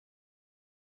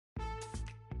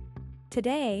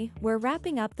Today, we're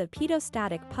wrapping up the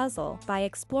pitot-static puzzle by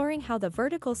exploring how the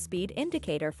vertical speed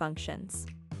indicator functions.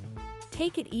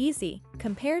 Take it easy,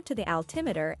 compared to the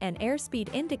altimeter and airspeed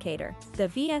indicator, the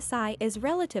VSI is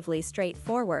relatively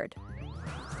straightforward.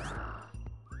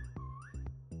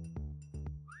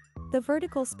 The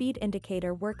vertical speed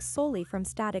indicator works solely from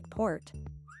static port.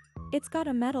 It's got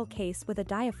a metal case with a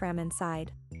diaphragm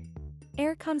inside.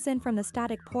 Air comes in from the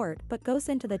static port but goes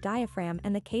into the diaphragm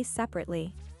and the case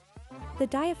separately. The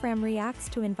diaphragm reacts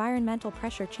to environmental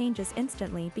pressure changes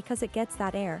instantly because it gets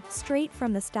that air straight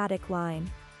from the static line.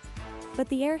 But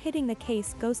the air hitting the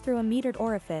case goes through a metered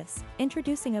orifice,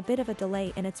 introducing a bit of a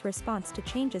delay in its response to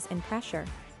changes in pressure.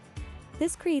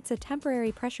 This creates a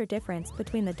temporary pressure difference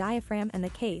between the diaphragm and the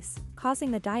case, causing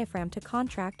the diaphragm to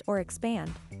contract or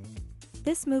expand.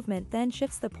 This movement then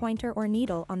shifts the pointer or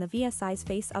needle on the VSI's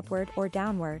face upward or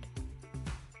downward.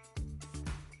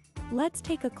 Let's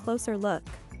take a closer look.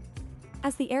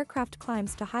 As the aircraft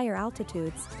climbs to higher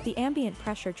altitudes, the ambient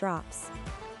pressure drops.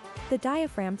 The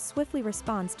diaphragm swiftly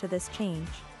responds to this change.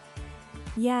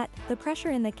 Yet, the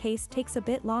pressure in the case takes a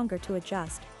bit longer to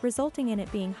adjust, resulting in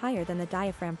it being higher than the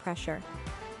diaphragm pressure.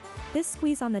 This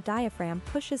squeeze on the diaphragm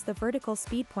pushes the vertical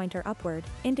speed pointer upward,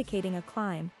 indicating a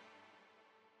climb.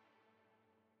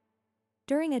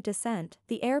 During a descent,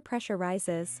 the air pressure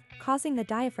rises, causing the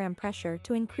diaphragm pressure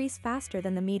to increase faster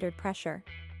than the metered pressure.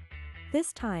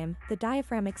 This time, the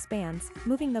diaphragm expands,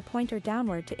 moving the pointer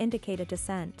downward to indicate a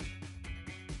descent.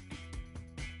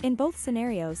 In both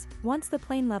scenarios, once the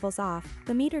plane levels off,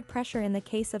 the metered pressure in the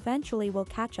case eventually will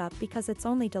catch up because it's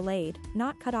only delayed,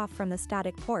 not cut off from the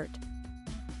static port.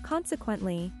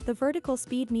 Consequently, the vertical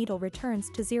speed needle returns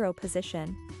to zero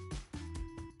position.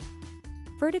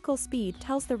 Vertical speed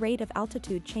tells the rate of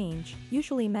altitude change,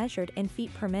 usually measured in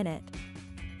feet per minute.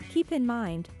 Keep in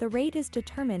mind, the rate is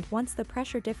determined once the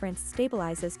pressure difference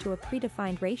stabilizes to a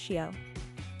predefined ratio.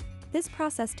 This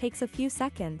process takes a few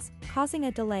seconds, causing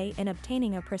a delay in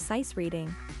obtaining a precise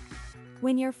reading.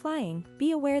 When you're flying,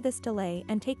 be aware this delay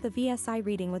and take the VSI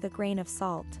reading with a grain of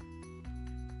salt.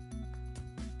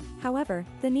 However,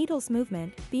 the needle's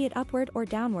movement, be it upward or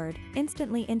downward,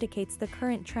 instantly indicates the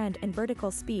current trend in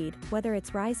vertical speed, whether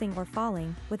it's rising or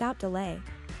falling, without delay.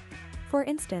 For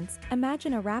instance,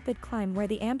 imagine a rapid climb where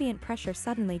the ambient pressure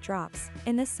suddenly drops.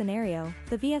 In this scenario,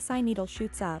 the VSI needle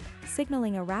shoots up,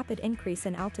 signaling a rapid increase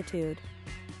in altitude.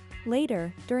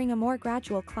 Later, during a more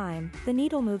gradual climb, the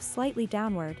needle moves slightly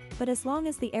downward, but as long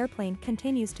as the airplane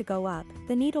continues to go up,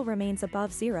 the needle remains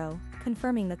above zero,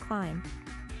 confirming the climb.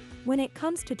 When it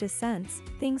comes to descents,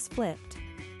 things flipped.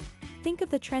 Think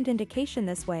of the trend indication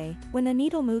this way: when the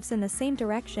needle moves in the same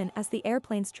direction as the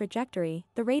airplane's trajectory,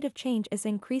 the rate of change is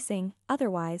increasing,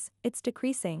 otherwise, it's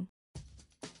decreasing.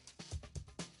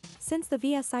 Since the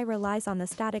VSI relies on the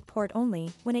static port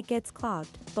only, when it gets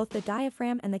clogged, both the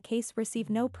diaphragm and the case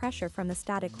receive no pressure from the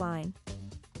static line.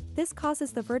 This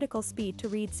causes the vertical speed to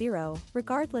read zero,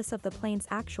 regardless of the plane's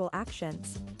actual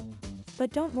actions.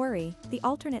 But don't worry, the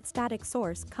alternate static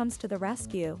source comes to the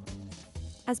rescue.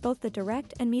 As both the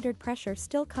direct and metered pressure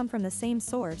still come from the same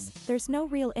source, there's no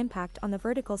real impact on the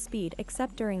vertical speed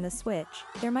except during the switch.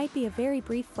 There might be a very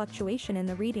brief fluctuation in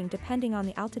the reading depending on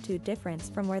the altitude difference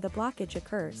from where the blockage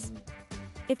occurs.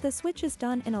 If the switch is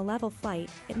done in a level flight,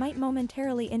 it might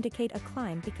momentarily indicate a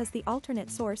climb because the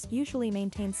alternate source usually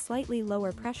maintains slightly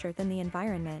lower pressure than the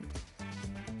environment.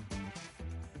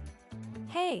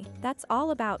 Hey, that's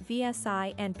all about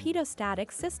VSI and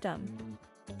pitot-static system.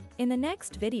 In the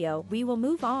next video we will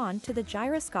move on to the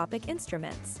gyroscopic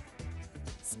instruments.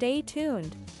 Stay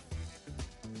tuned.